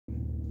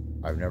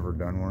I've never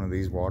done one of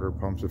these water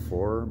pumps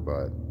before,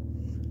 but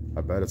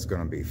I bet it's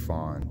gonna be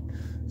fun.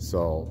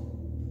 So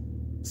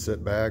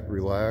sit back,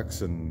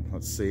 relax, and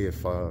let's see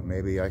if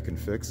maybe I can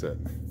fix it.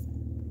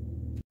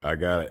 I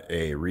got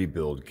a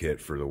rebuild kit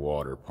for the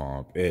water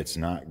pump. It's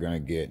not gonna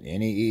get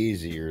any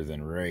easier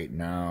than right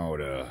now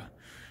to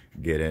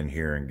get in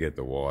here and get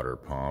the water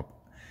pump.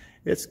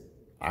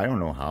 I don't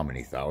know how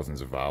many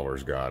thousands of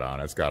hours got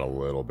on it. It's got a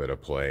little bit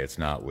of play. It's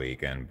not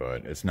leaking,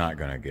 but it's not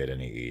gonna get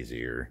any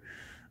easier.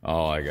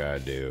 All I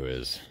gotta do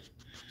is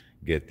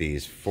get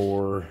these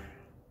 4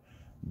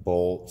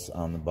 bolts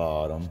on the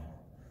bottom.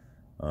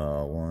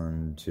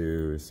 1,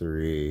 2,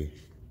 3,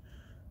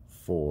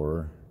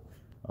 4.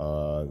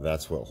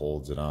 That's what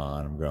holds it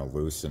on. I'm gonna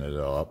loosen it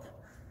up,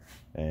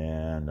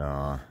 and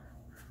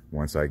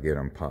once I get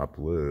them popped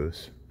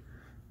loose,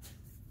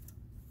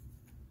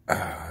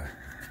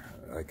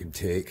 I can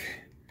take,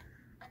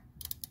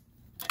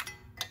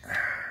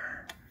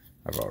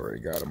 I've already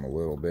got them a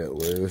little bit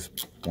loose.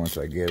 Once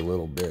I get a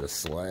little bit of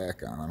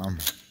slack on them,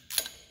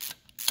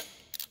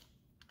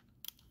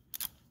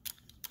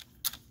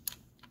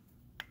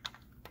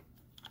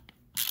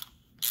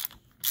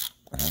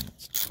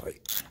 that's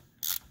tight.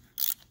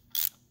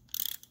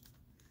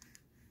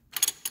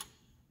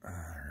 All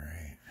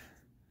right,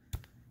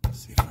 let's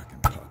see if I can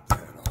pop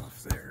that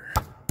off there.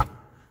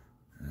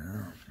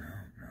 No.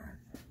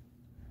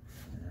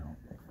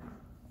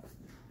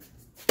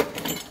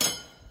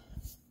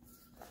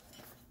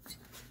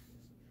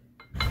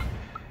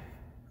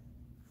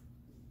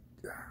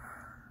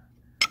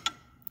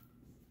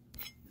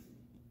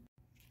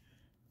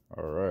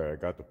 All right, I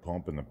got the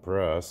pump in the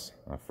press.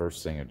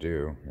 First thing I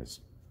do is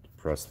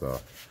press the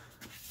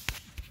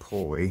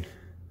pulley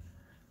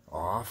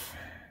off,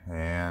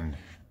 and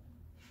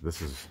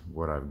this is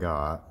what I've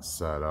got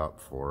set up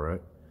for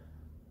it.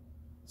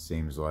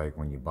 Seems like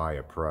when you buy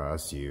a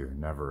press, you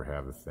never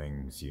have the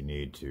things you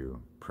need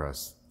to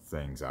press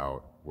things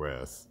out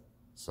with.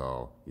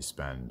 So you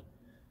spend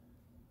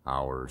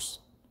hours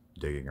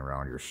digging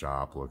around your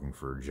shop looking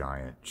for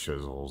giant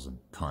chisels and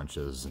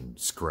punches and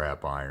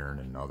scrap iron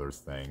and other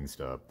things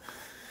to,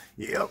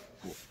 yep,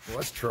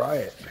 let's try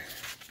it.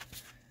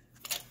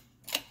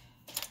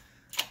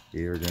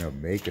 Either gonna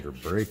make it or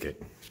break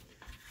it,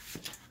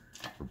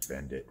 or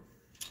bend it.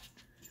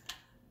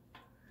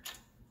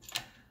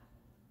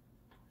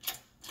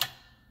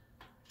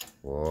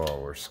 Whoa,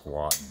 we're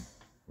squatting.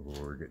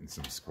 Ooh, we're getting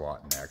some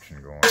squatting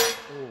action going.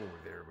 Oh,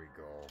 there we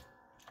go.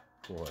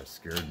 Boy, that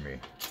scared me.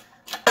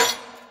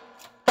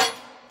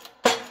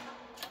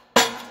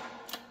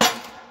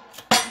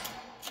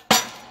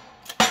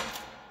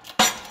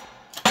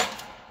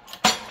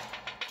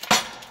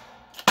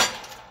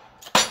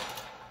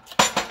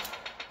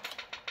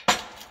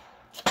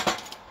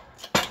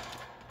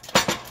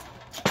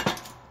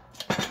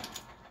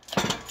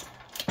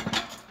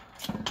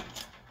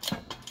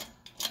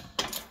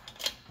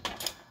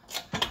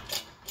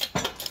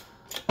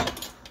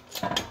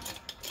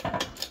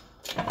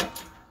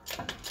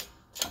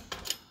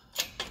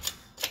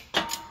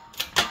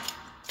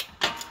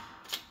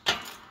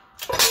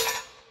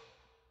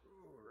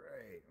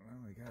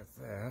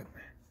 That.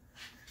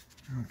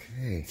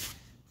 Okay.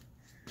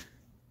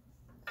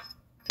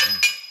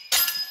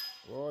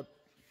 What?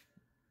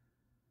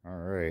 All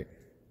right.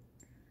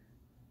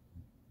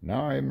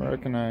 Now I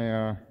reckon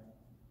I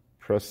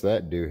press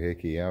that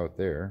doohickey out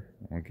there.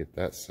 I'll get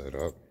that set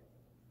up.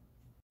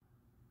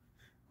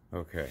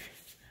 Okay.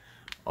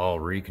 All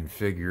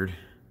reconfigured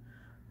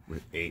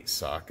with 8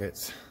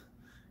 sockets,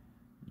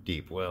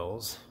 deep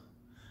wells,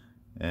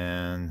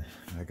 and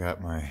I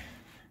got my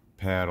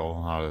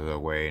paddle out of the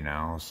way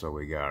now, so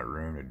we got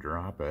room to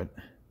drop it.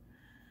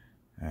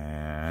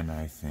 And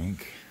I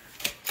think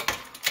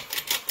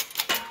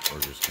we're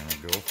just gonna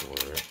go for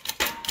it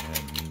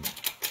and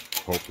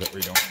hope that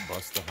we don't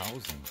bust the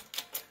housing.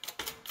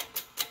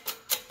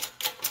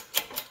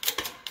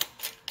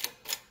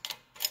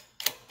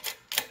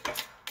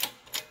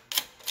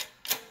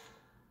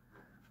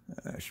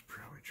 I should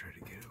probably try to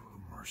get it a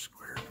little more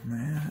square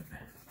than that.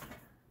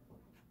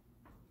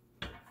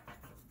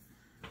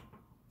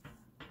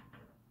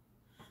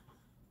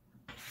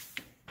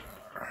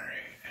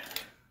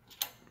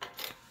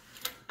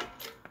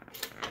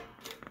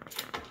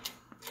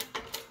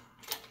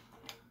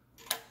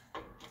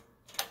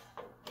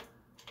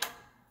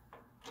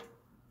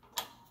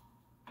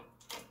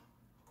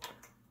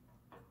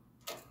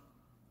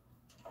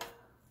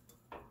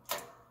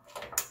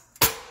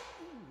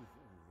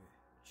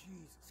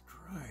 Jesus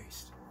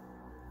Christ.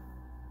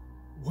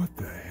 What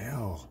the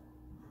hell?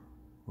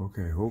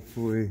 Okay,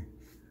 hopefully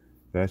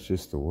that's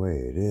just the way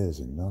it is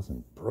and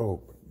nothing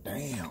broke.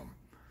 Damn.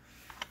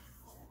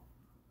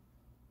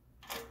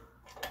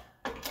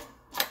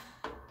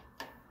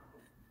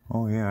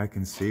 Oh yeah, I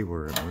can see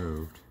where it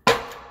moved.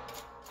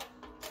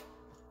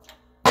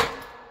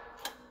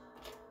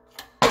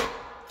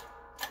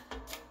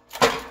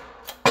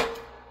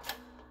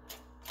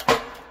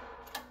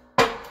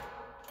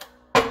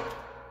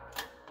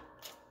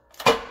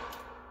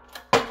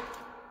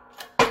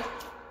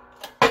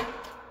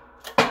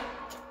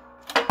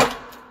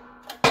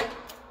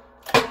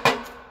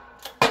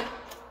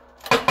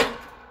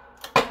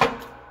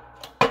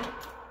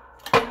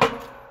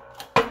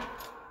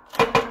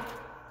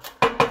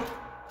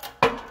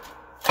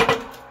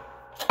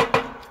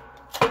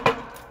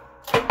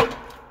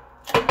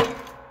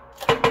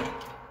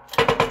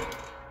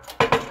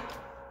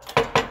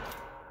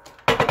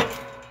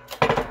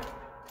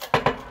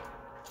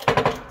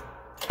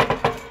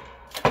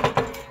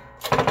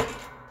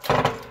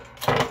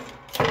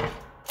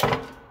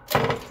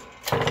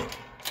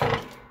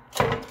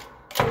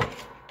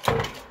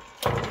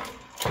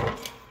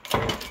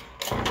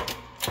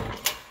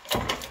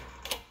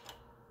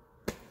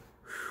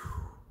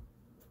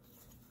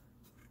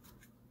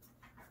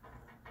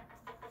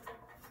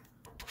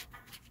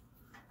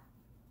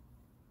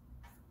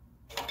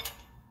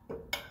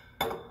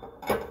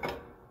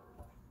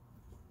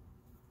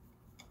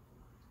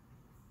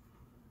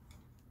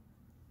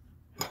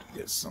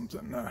 get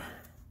something to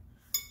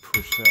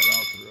push that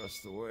out the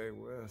rest of the way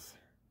with.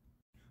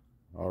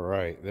 All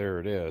right, there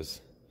it is.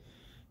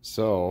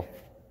 So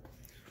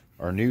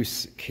our new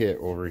kit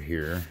over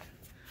here.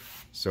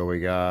 So we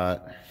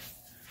got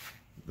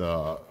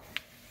the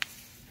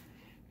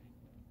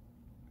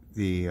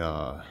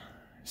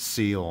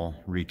seal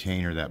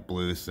retainer, that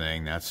blue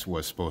thing. That's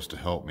what's supposed to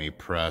help me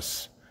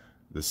press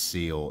the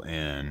seal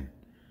in.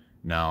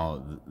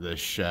 Now the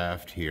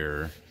shaft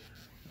here,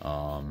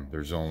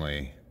 there's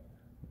only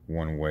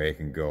one way it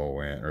can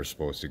go in, or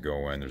supposed to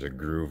go in. There's a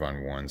groove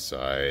on one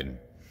side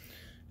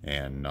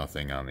and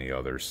nothing on the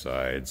other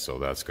side, so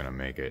that's going to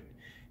make it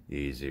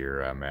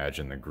easier. I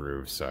imagine the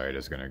groove side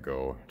is going to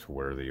go to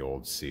where the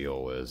old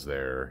seal is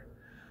there.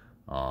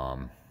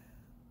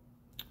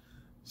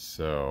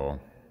 So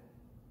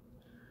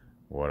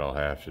what I'll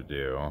have to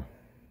do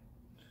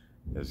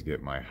is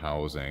get my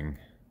housing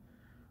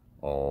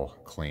all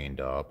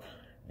cleaned up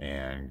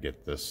and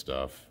get this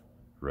stuff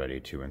ready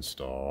to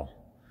install.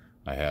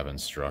 I have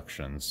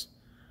instructions.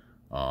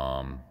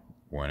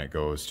 When it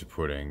goes to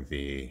putting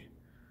the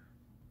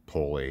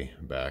pulley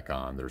back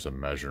on, there's a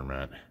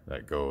measurement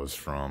that goes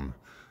from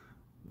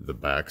the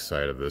back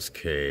side of this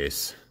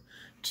case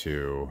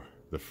to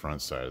the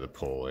front side of the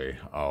pulley.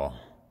 I'll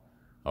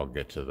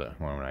get to that.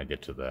 When I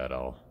get to that,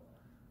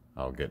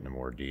 I'll get into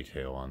more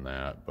detail on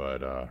that,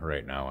 but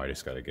right now I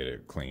just got to get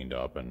it cleaned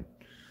up and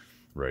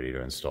ready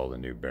to install the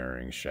new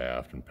bearing,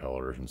 shaft,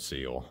 impellers, and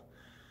seal,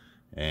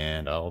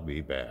 and I'll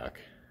be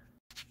back.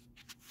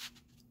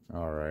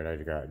 All right, I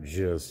got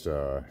just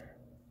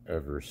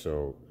ever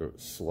so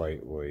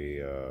slightly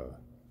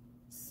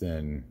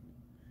thin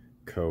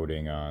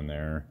coating on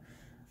there.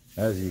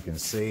 As you can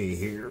see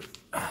here,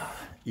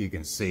 you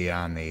can see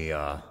on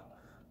the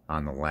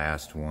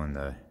last one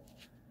the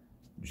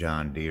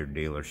John Deere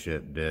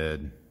dealership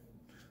did.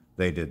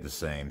 They did the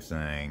same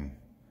thing.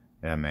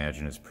 I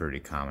imagine it's pretty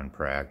common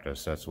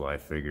practice. That's why I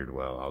figured,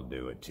 well, I'll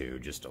do it too,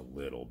 just a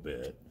little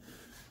bit,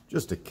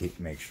 just to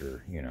make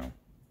sure, you know.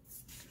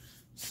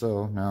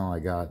 So now I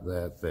got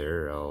that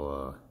there.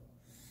 I'll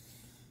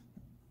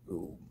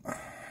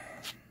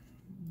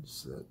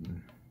set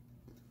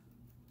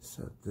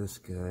this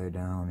guy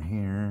down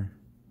here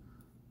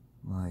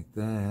like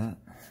that.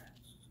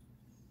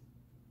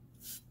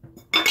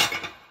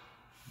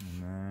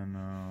 And then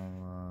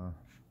I'll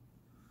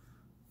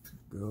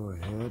go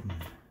ahead and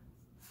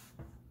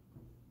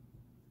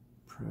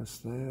press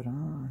that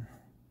on.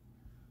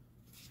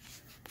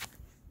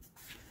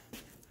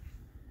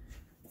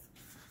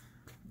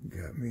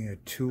 Got me a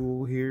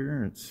tool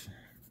here. It's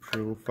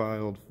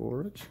profiled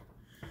for it.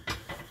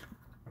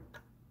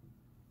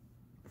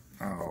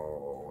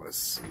 Oh, let's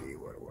see.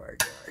 What do I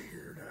got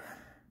here?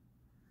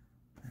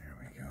 There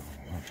we go.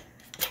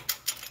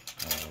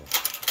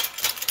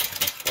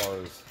 As far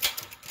as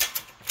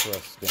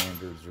press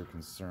standards are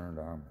concerned,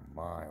 I'm a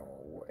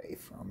mile away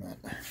from it.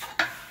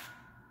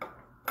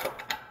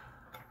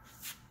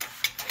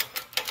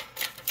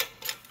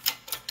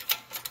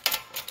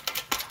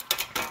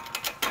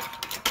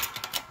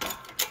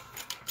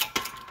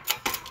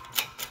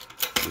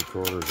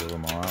 Three-quarters of a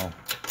mile.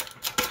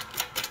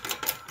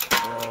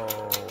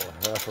 Oh,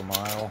 half a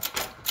mile.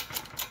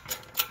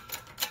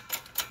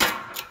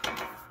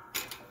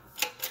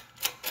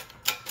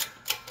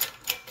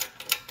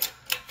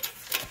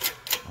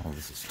 Oh,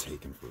 this is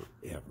taking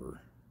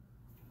forever.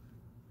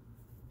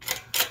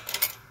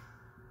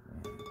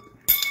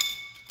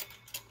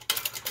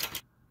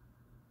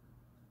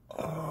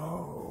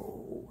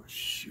 Oh,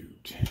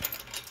 shoot.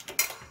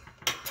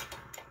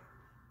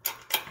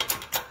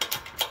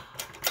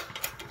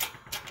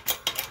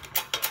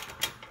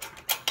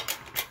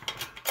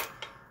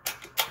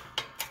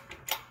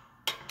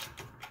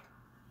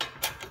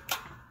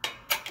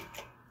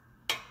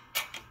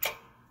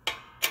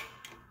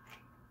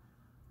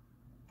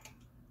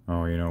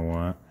 Oh, you know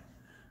what?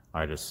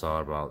 I just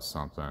thought about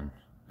something.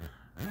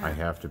 I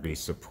have to be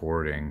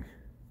supporting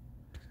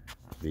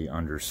the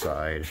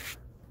underside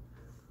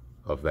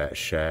of that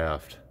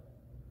shaft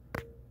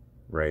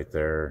right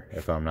there.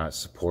 If I'm not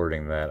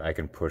supporting that, I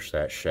can push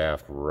that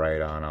shaft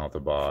right on out the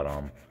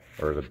bottom,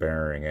 or the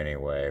bearing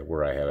anyway,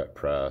 where I have it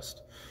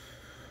pressed.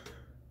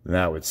 And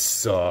that would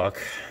suck.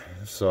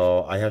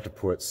 So I have to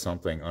put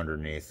something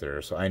underneath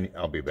there. So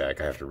I'll be back.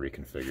 I have to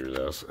reconfigure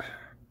this.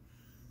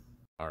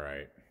 All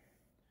right.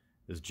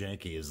 As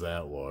janky as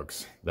that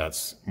looks,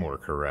 that's more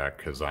correct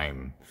because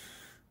I'm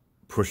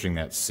pushing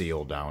that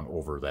seal down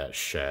over that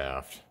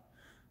shaft.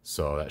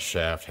 So that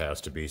shaft has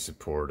to be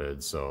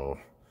supported. So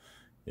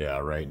yeah,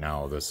 right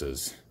now this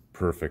is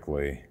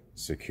perfectly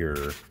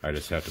secure. I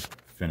just have to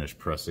finish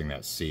pressing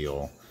that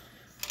seal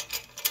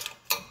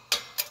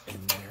in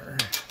there.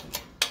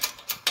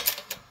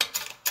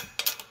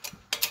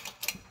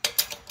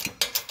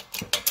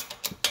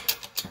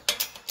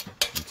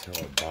 Until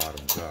it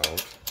bottoms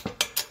out.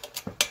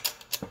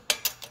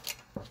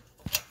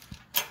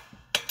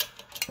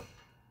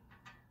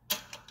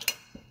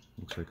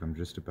 Looks like I'm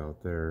just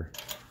about there.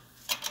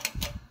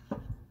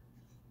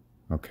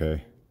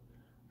 Okay,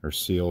 our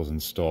seal's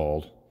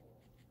installed.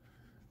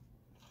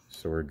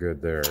 so we're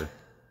good there.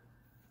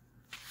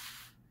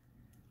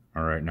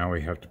 All right, now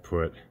we have to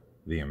put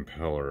the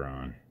impeller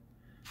on.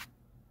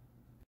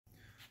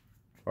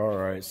 All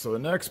right, so the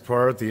next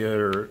part,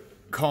 they're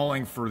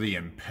calling for the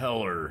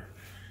impeller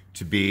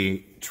to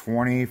be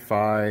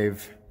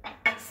 25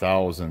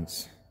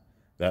 thousandths.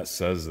 That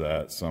says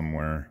that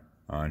somewhere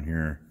on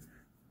here.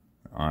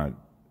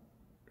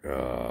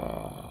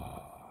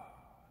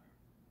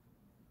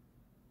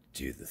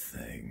 Do the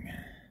thing.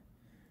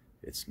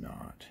 It's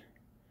not.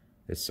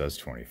 It says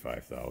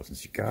 25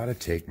 thousandths. You gotta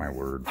take my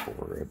word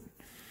for it.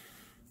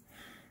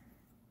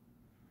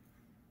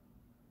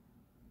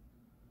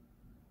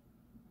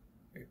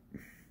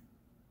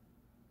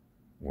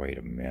 Wait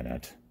a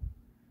minute.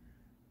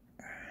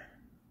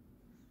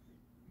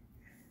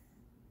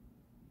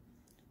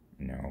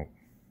 No.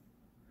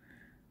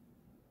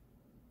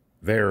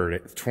 There,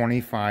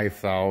 25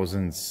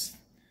 thousandths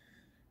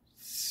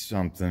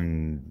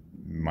something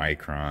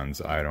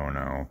microns. I don't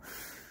know.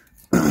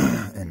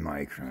 In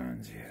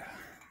microns, yeah.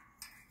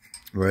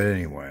 But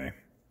anyway,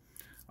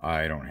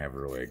 I don't have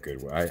really a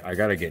good way. I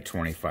got to get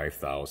 25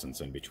 thousandths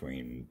in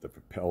between the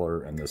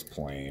propeller and this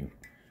plane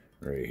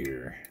right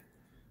here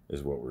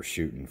is what we're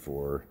shooting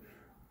for,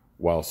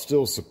 while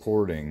still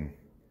supporting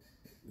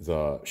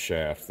the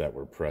shaft that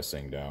we're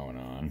pressing down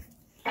on.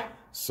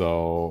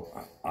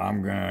 So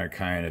I'm gonna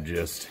kind of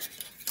just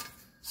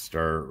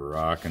start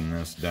rocking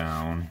this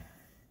down.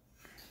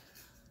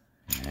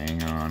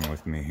 Hang on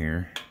with me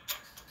here.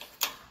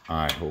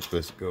 I hope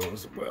this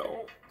goes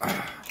well.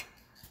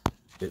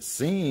 It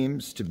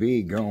seems to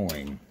be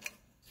going.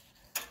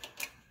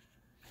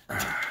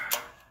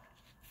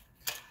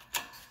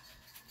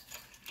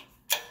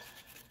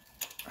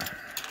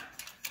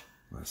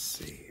 Let's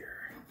see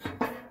here.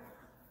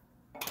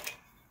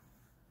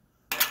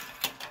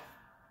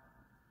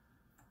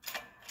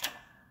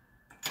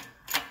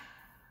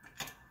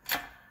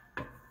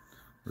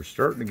 We're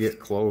starting to get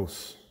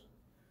close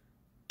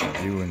to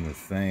doing the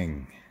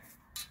thing.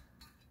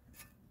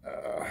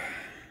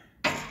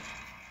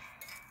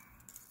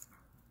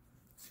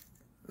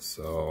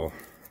 So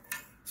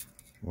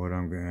what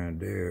I'm gonna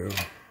do,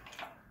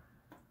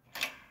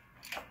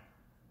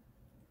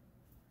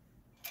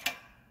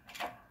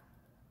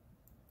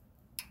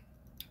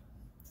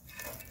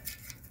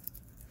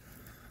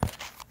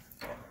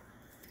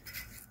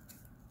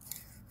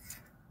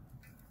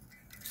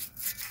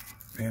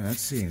 man, that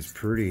seems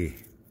pretty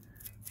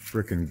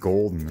freaking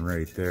golden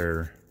right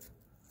there.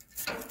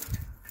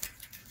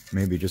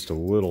 Maybe just a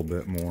little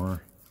bit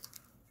more.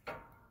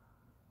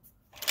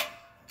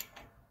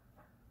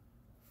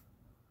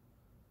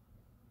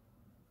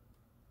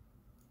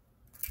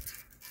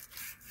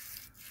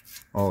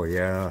 Oh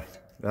yeah,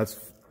 that's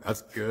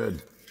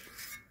good.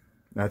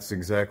 That's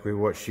exactly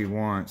what she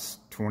wants,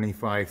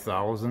 25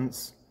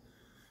 thousandths.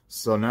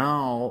 So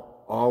now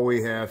all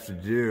we have to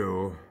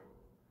do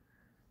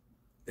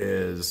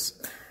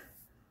is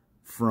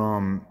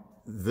from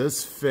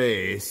this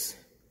face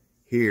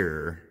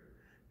here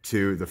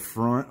to the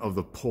front of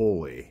the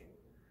pulley.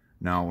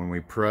 Now when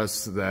we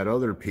press that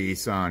other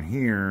piece on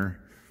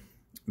here,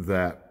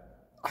 that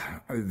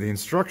the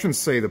instructions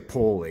say the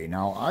pulley.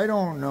 Now I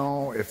don't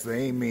know if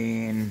they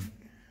mean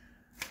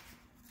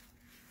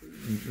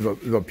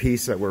the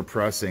piece that we're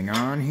pressing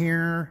on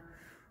here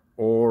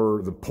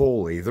or the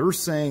pulley. They're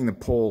saying the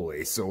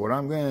pulley. So what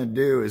I'm going to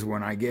do is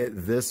when I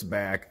get this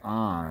back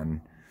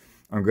on,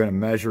 I'm going to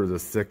measure the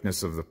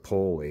thickness of the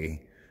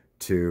pulley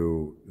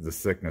to the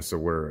thickness of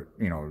where,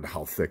 you know,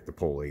 how thick the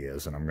pulley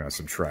is, and I'm going to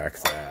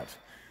subtract that.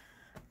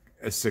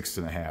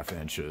 6.5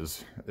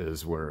 inches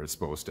is where it's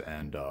supposed to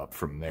end up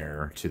from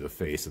there to the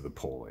face of the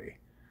pulley,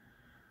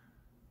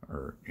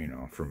 or, you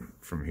know,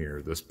 from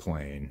here, this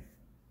plane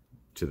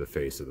to the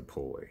face of the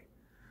pulley.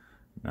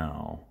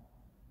 Now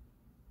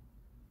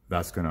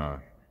that's going to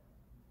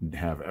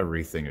have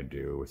everything to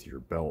do with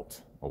your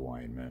belt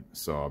alignment.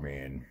 So I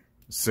mean,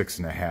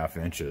 6.5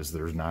 inches,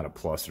 there's not a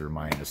plus or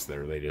minus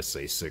there. They just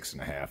say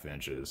 6.5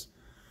 inches.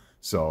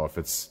 So if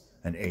it's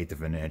 1/8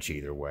 of an inch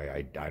either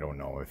way, I don't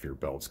know if your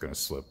belt's going to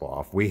slip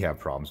off. We have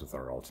problems with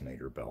our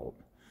alternator belt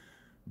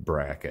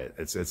bracket.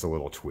 It's a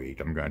little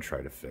tweaked. I'm going to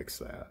try to fix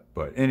that.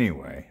 But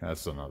anyway,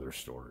 that's another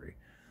story.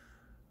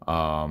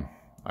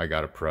 I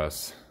got to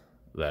press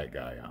that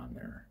guy on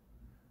there.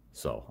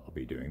 So I'll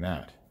be doing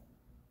that.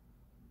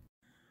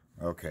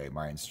 Okay,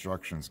 my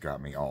instructions got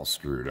me all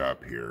screwed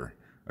up here.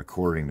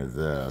 According to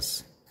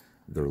this,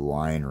 the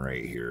line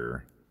right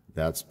here,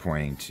 that's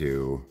pointing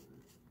to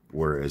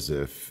where as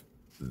if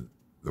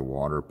the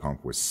water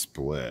pump was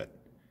split,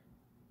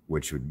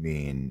 which would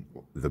mean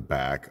the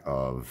back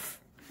of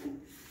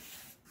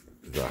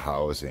the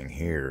housing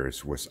here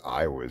is what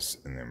I was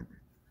in the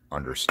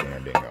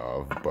understanding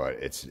of, but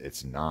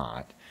it's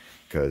not,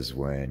 because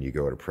when you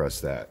go to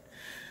press that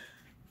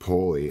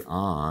pulley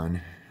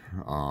on,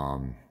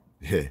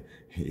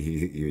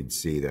 you'd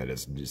see that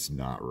it's just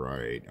not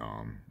right.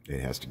 It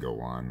has to go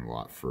on a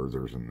lot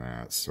further than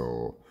that.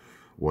 So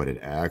what it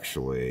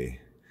actually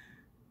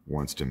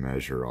wants to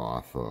measure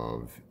off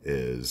of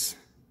is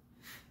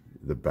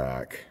the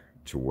back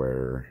to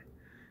where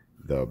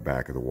the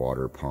back of the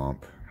water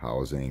pump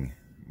housing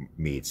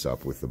meets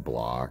up with the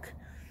block.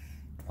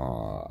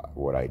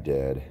 What I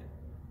did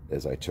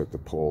is I took the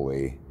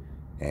pulley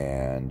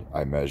and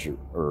I measured,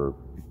 or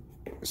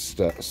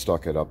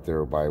stuck it up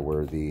there by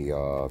where the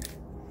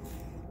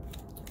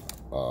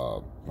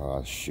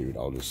shoot,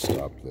 I'll just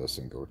stop this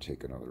and go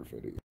take another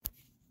video.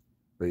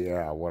 But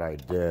yeah, what I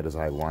did is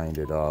I lined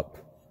it up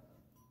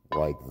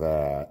like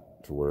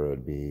that to where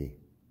it'd be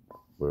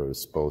where it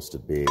was supposed to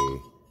be,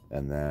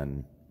 and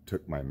then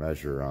took my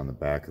measure on the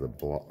back of the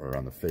block, or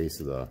on the face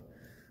of the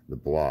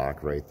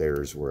block. Right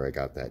there is where I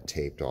got that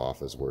taped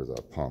off, is where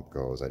the pump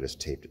goes. I just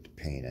taped it to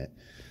paint it.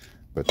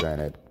 But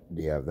then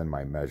then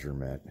my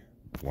measurement,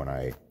 when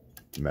I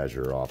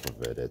measure off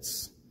of it,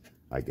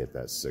 I get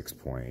that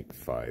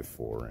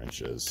 6.54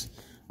 inches.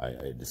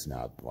 It's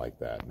not like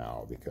that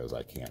now because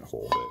I can't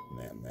hold it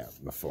and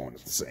the phone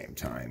at the same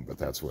time, but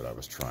that's what I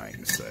was trying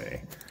to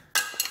say.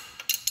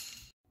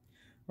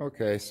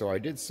 Okay, so I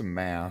did some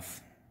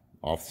math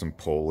off some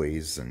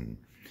pulleys and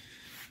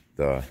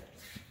the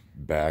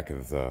back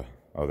half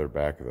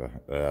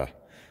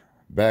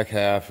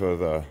of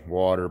the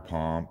water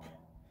pump,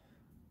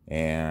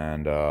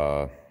 and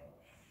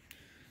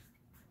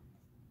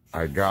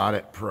I got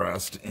it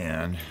pressed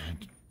in.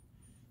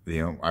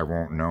 I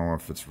won't know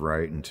if it's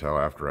right until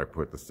after I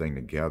put the thing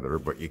together,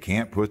 but you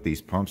can't put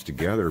these pumps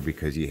together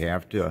because you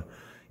have to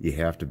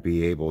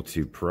be able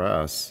to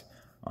press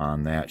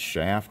on that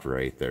shaft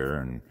right there.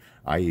 And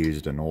I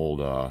used an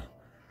old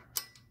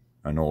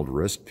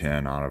wrist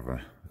pin out of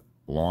a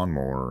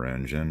lawnmower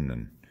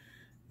engine,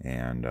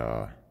 and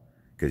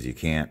because you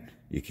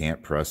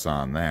can't press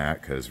on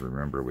that, because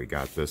remember, we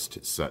got this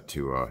set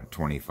to a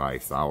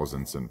 25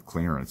 thousandths and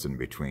clearance in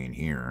between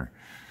here.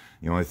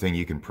 The only thing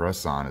you can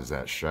press on is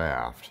that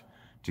shaft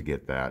to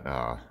get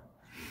that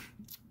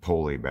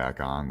pulley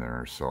back on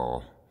there.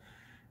 So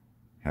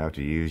have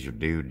to use your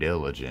due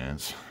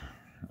diligence.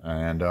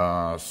 And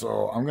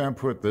so I'm going to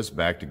put this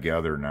back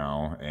together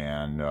now,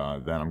 and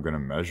then I'm going to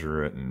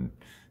measure it and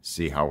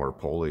see how our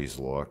pulleys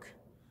look.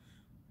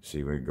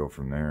 See where we go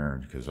from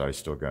there, because I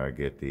still got to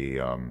get the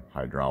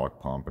hydraulic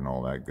pump and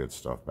all that good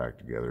stuff back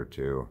together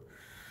too.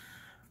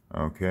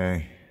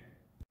 Okay.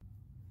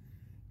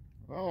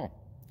 Well,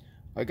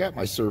 I got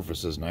my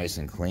surfaces nice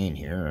and clean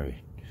here.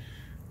 I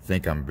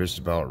think I'm just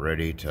about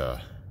ready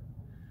to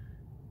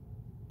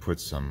put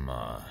some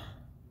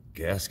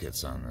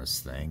gaskets on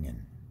this thing,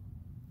 and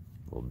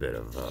a little bit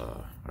of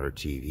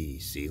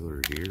RTV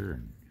sealer here.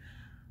 And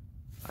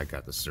I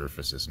got the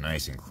surfaces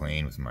nice and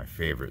clean with my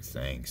favorite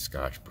thing,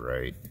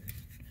 Scotch-Brite,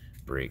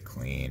 Brake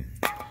Clean.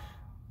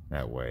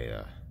 That way,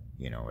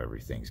 you know,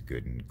 everything's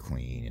good and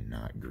clean and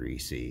not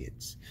greasy.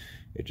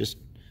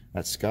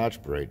 That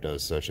Scotch-Brite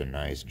does such a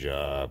nice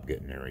job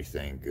getting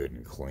everything good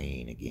and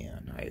clean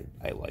again.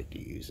 I like to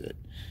use it.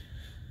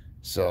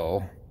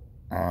 So,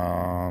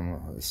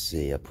 let's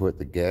see, I put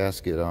the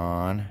gasket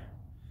on,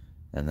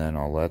 and then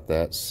I'll let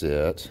that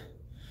sit,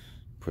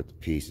 put the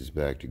pieces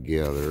back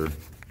together,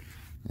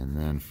 and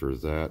then for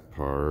that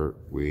part,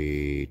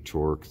 we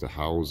torque the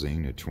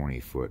housing to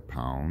 20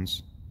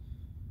 foot-pounds.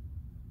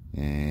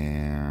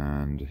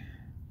 And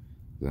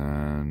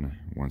then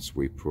once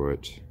we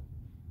put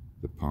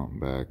the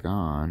pump back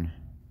on,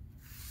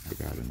 I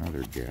got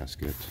another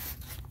gasket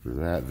for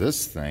that.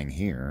 This thing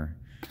here,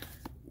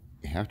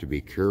 you have to be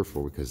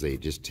careful because they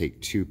just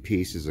take two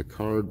pieces of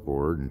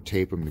cardboard and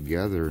tape them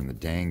together, and the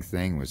dang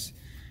thing was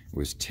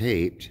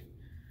taped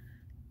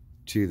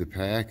to the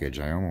package.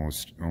 I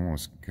almost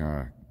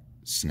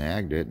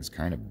snagged it. It's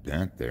kind of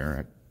bent there.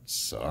 It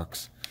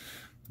sucks.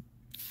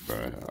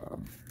 But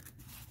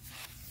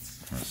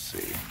let's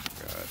see.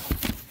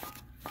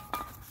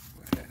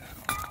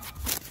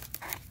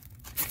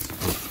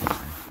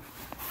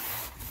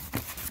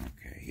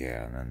 Okay,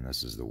 yeah, and then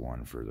this is the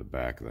one for the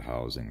back of the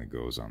housing that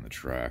goes on the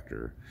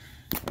tractor.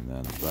 And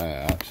then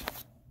that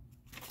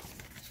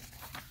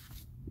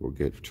will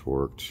get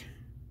torqued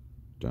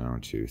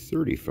down to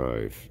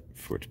 35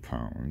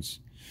 foot-pounds.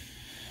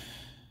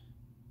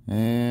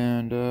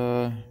 And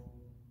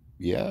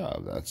yeah,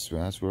 that's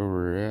where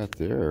we're at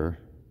there.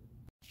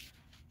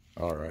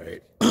 All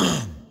right.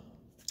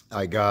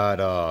 I got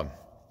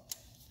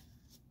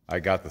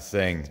the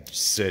thing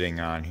sitting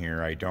on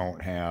here. I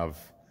don't have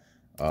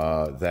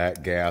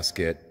that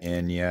gasket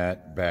in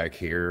yet back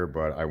here,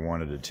 but I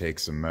wanted to take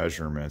some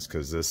measurements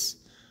because this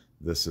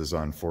is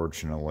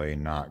unfortunately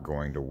not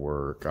going to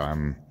work.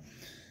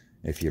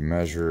 If you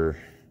measure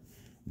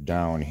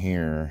down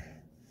here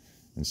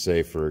and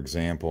say, for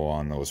example,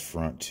 on those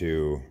front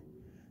two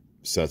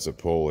sets of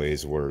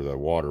pulleys where the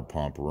water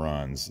pump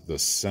runs, the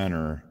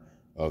center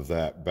of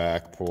that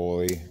back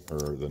pulley,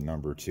 or the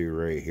number 2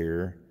 right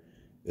here,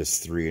 is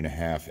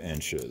 3.5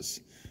 inches.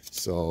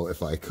 So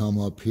if I come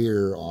up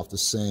here off the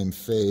same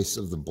face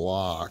of the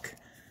block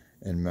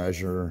and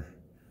measure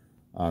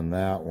on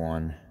that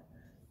one,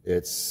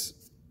 it's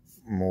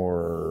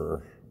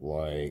more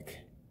like,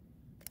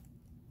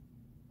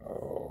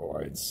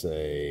 I'd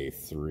say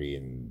 3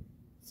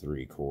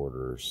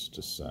 3/4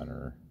 to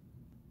center.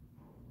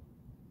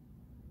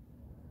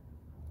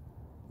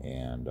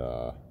 and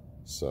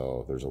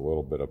so there's a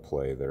little bit of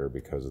play there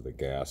because of the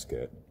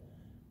gasket.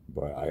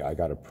 But I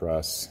got to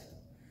press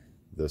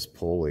this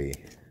pulley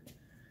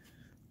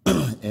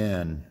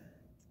in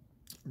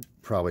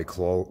probably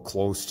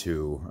close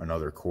to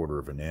another 1/4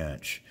 of an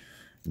inch.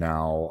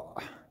 Now,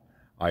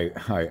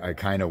 I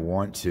kind of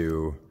want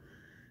to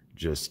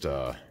just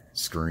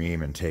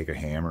scream and take a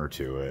hammer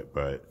to it,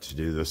 but to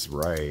do this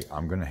right,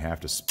 I'm going to have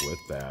to split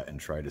that and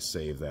try to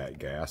save that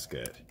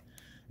gasket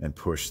and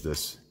push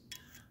this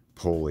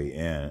pulley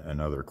in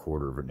another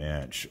 1/4 of an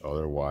inch.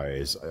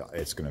 Otherwise,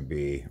 it's going to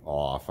be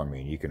off. I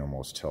mean, you can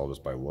almost tell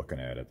just by looking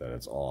at it that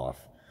it's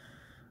off.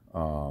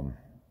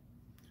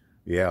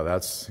 Yeah,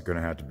 that's going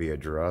to have to be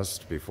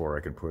addressed before I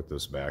can put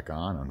this back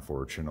on,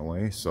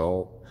 unfortunately.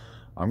 So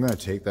I'm going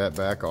to take that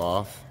back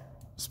off,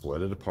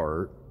 split it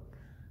apart,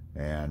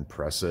 and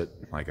press it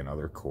like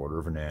another 1/4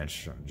 of an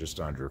inch, just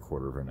under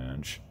 1/4 of an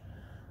inch,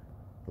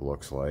 it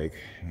looks like.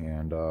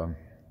 And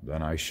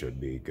then I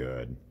should be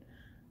good.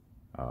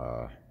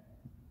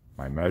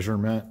 My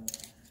measurement,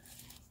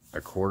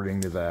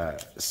 according to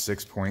that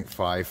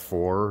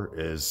 6.54,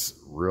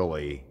 is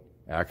really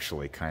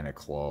actually kind of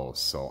close.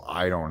 So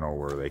I don't know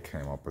where they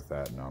came up with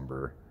that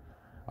number.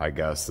 I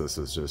guess this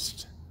is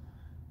just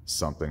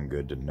something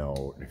good to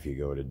note if you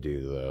go to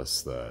do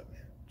this, that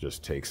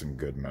just take some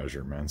good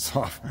measurements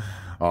off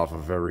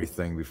of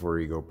everything before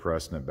you go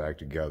pressing it back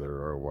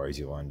together, otherwise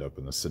you'll end up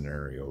in the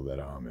scenario that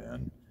I'm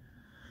in.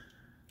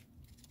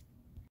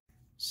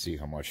 See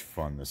how much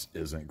fun this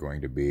isn't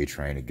going to be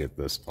trying to get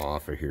this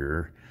off of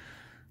here.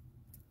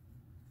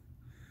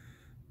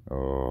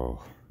 Oh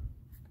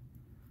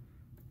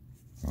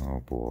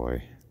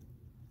boy.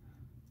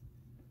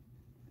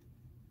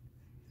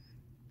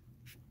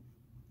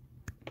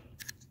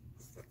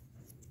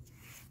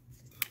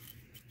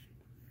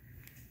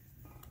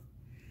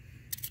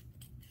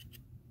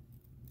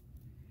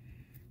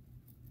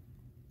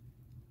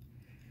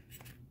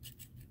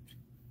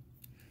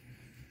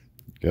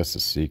 Guess the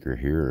secret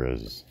here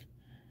is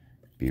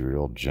be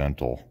real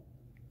gentle.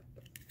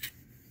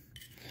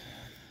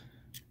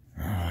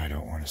 Oh, I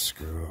don't want to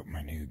screw up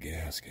my new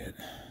gasket.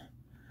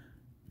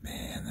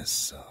 Man, this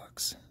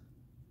sucks.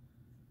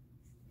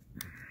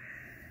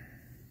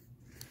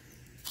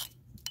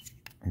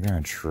 I'm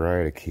gonna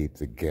try to keep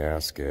the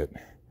gasket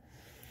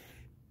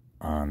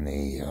on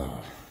the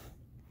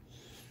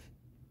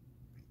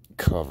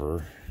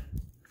cover,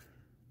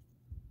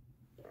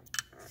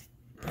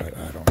 but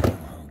I don't know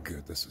how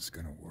good this is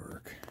gonna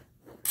work.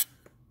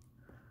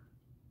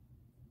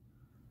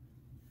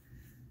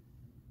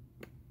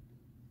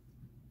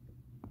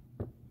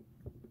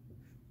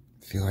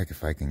 I feel like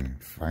if I can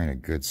find a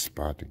good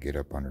spot to get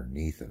up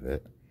underneath of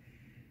it.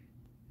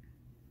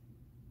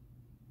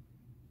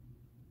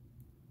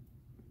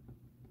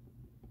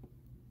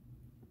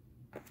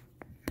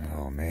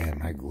 Oh man,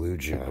 my glue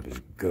job is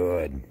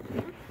good.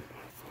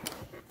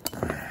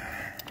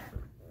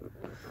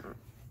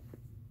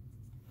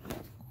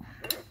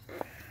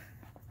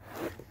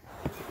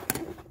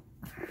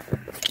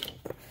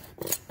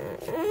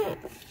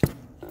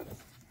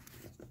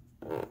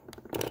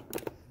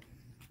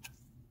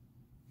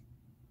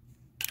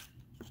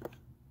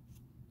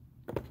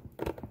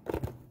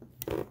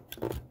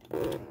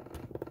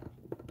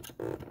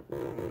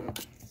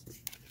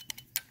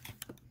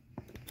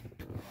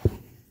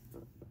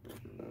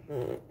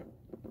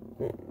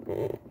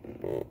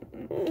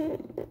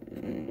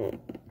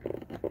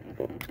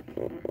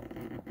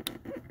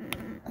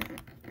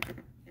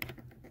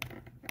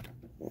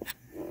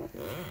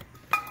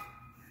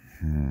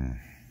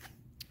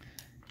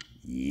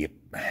 Yep.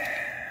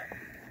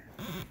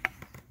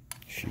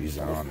 She's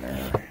on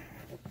there.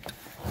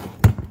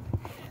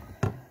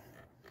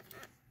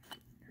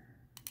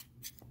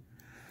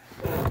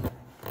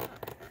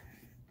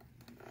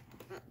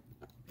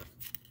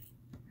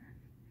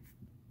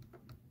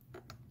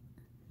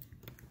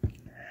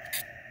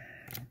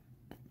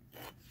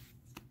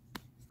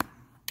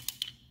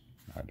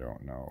 I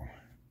don't know.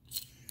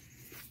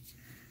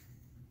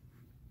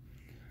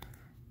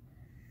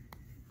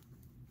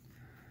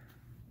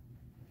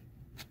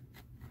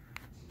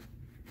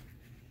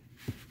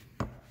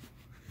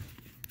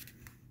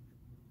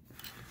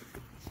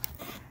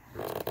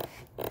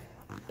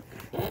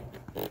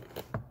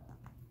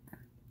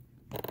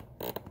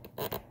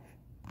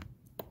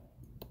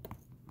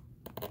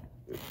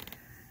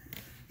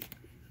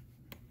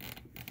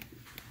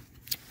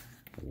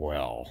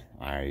 Well,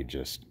 I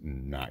just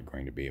not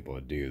going to be able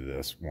to do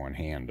this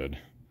one-handed.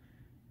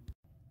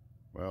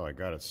 Well, I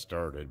got it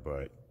started,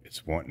 but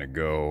it's wanting to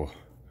go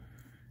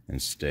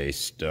and stay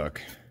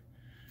stuck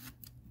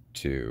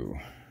to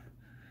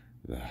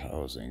the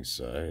housing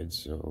side,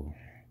 so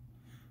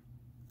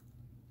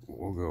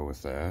we'll go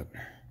with that,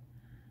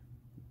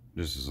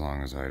 just as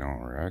long as I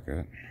don't wreck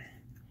it.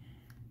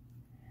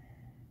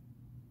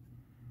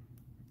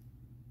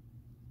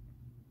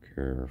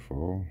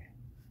 Careful.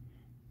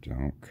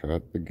 Don't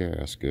cut the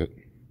gasket.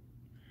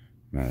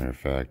 Matter of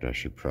fact, I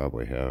should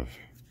probably have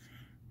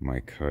my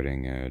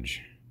cutting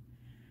edge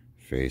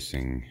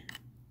facing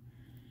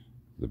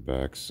the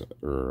backs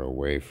are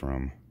away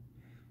from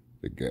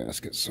the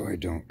gasket so I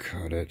don't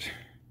cut it.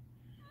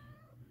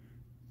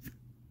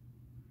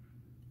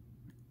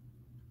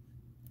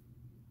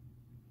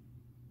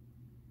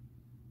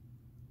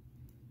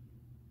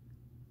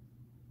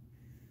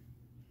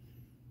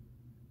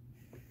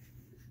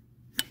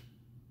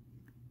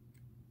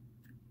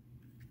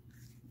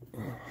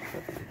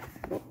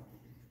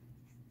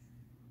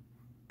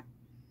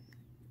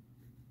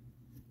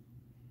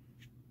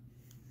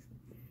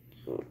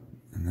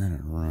 And then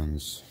it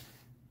runs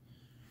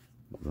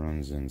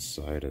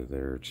inside of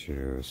there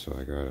too, so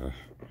I gotta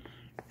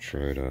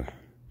try to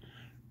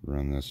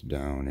run this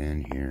down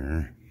in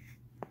here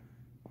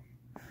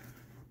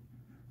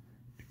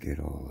to get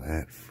all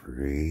that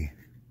free.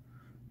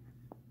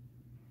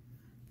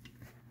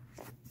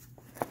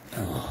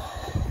 Oh.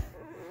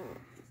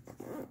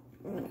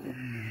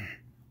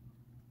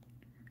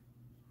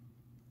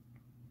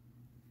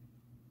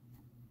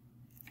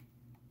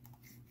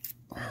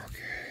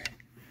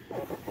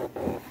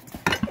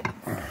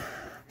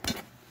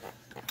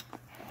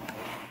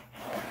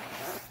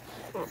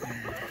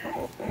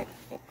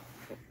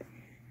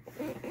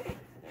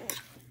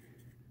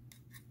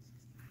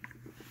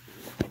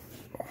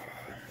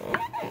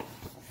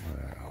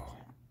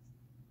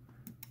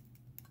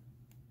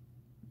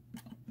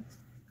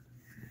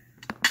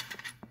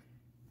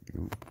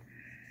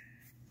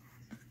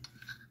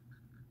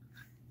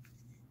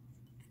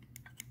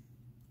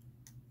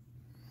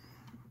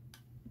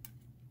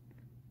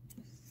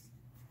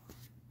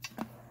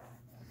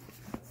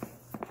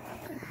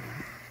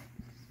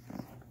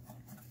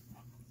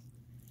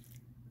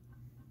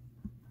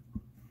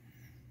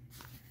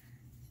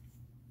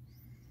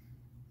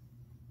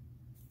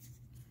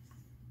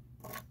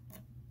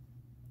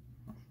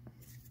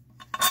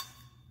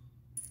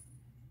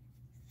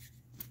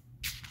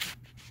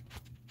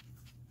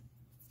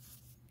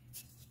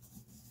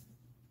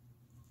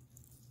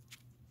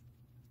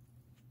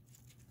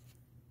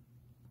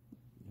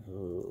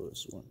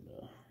 This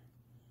window.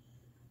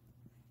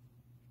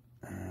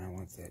 I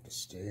want that to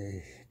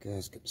stay.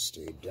 Gasket to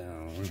stay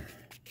down.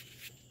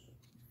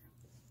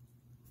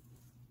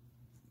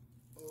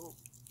 Oh,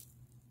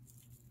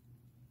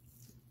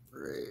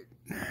 right.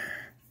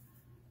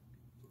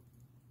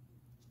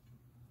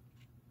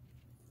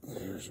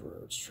 There's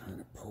where it's trying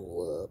to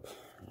pull up.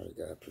 I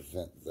gotta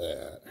prevent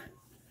that.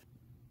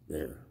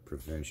 There,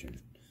 prevention.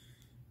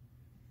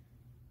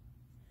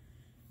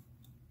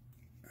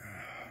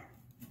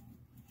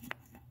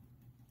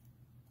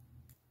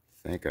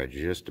 I think I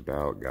just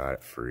about got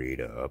it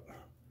freed up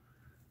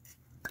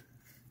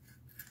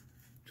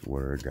to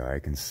where a guy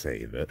can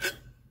save it.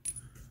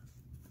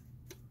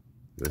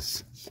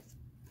 This is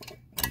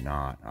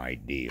not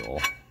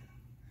ideal.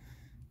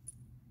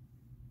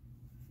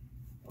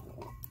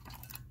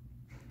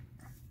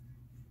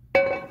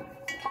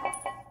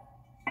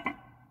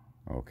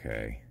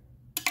 Okay,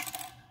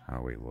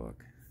 how we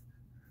look.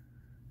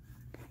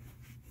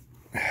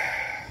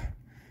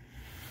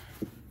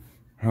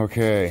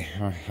 Okay,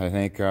 I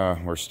think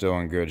we're still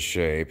in good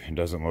shape. It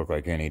doesn't look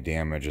like any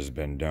damage has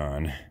been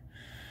done.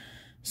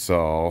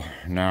 So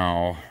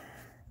now,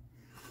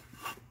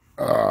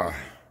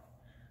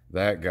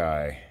 that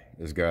guy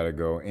has got to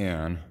go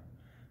in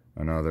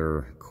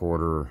another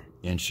 1/4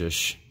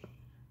 inch-ish,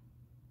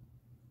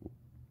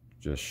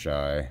 just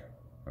shy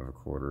of a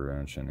 1/4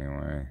 inch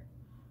anyway.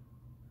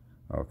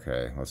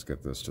 Okay, let's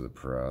get this to the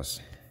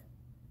press.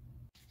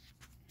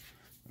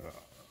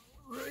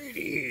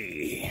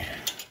 Alrighty.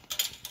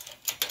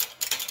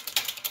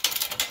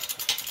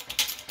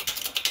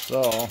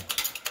 So,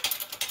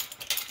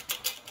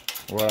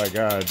 what I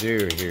gotta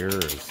do here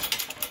is,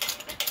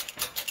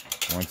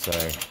 once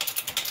I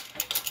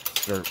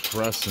start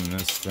pressing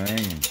this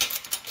thing,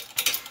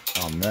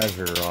 I'll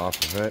measure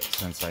off of it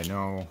since I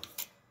know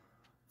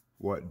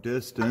what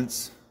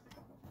distance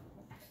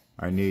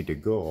I need to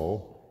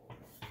go.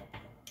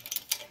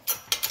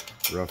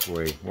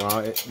 Roughly,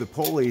 well, the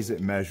pulleys it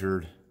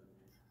measured,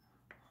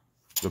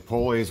 the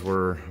pulleys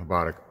were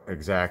about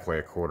exactly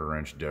a 1/4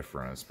 inch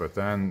difference, but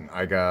then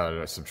I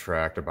gotta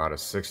subtract about a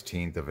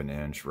 1/16 of an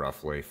inch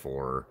roughly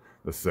for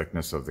the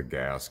thickness of the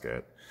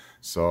gasket.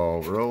 So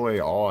really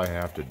all I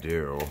have to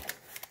do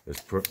is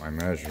put my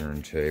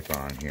measuring tape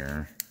on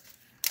here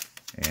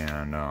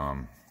and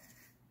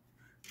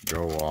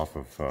go off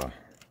of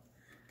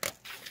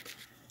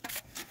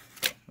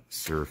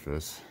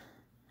surface.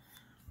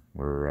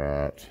 We're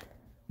at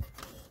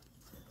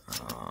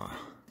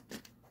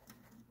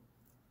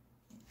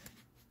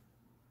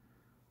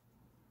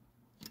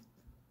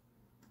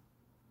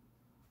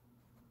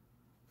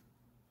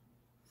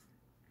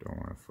don't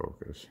want to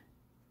focus.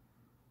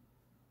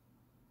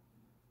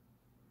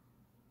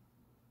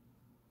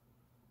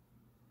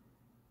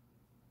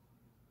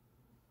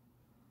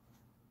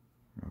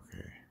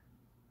 Okay,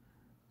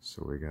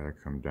 so we got to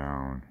come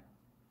down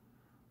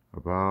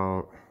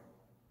about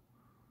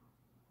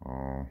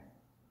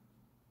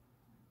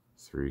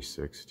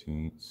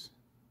 3/16.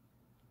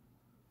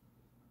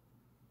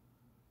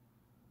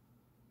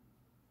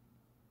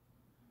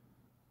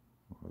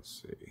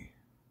 Let's see.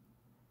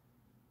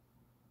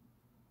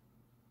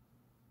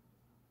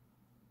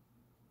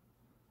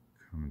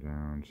 come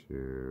down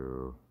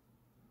to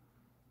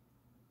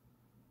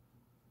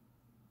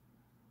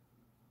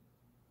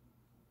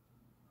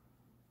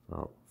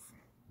about,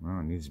 well,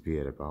 it needs to be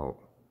at about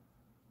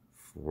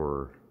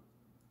 4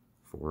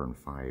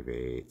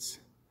 5/8.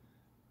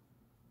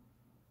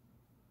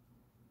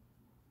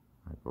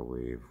 I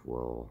believe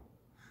will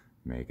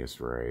make us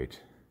right.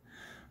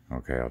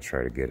 Okay, I'll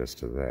try to get us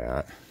to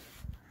that.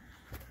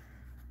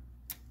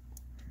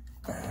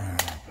 Put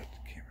the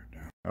camera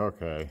down.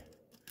 Okay,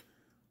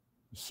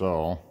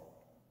 so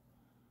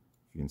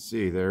you can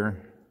see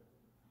there,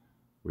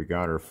 we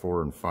got our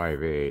 4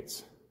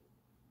 5/8.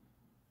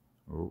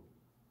 Oh.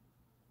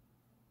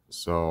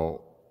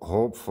 So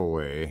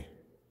hopefully,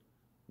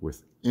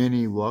 with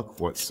any luck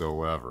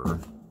whatsoever,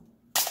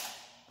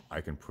 I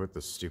can put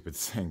the stupid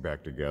thing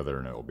back together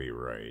and it'll be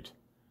right.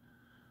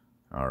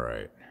 All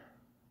right.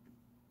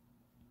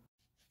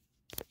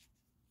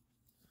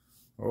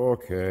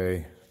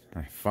 Okay,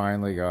 I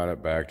finally got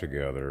it back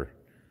together.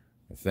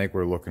 I think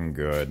we're looking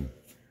good.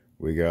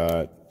 We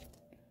got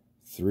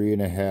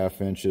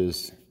 3.5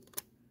 inches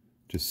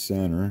to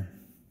center.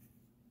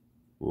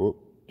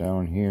 Whoop,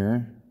 down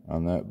here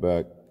on that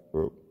back.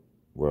 Whoop,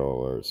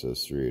 well, it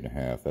says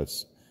 3.5.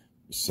 That's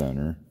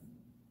center.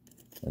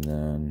 And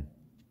then,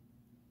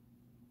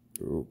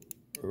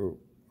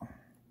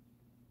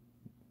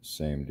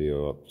 same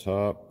deal up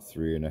top.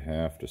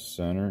 3.5 to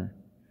center.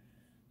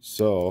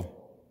 So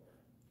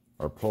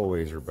our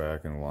pulleys are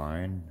back in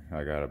line.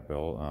 I got a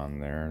belt on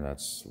there.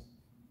 That's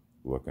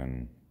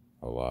looking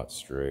a lot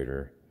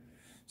straighter.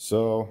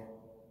 So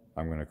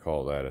I'm going to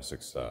call that a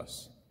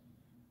success.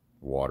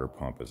 Water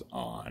pump is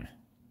on.